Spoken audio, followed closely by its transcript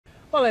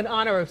Well, in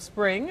honor of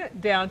spring,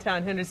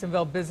 downtown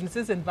Hendersonville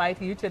businesses invite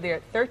you to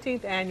their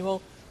 13th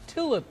annual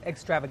Tulip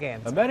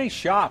Extravaganza. Many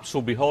shops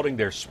will be holding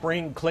their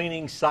spring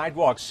cleaning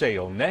sidewalk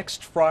sale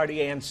next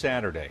Friday and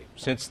Saturday.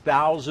 Since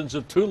thousands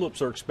of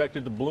tulips are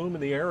expected to bloom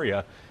in the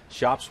area,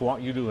 shops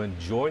want you to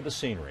enjoy the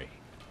scenery.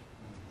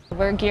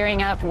 We're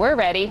gearing up. We're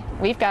ready.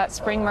 We've got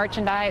spring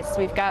merchandise.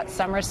 We've got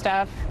summer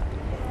stuff.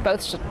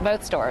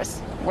 Both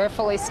stores. We're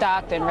fully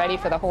stocked and ready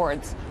for the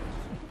hordes.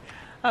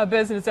 A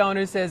business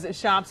owner says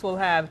shops will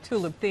have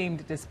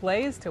tulip-themed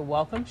displays to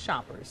welcome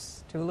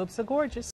shoppers. Tulips are gorgeous.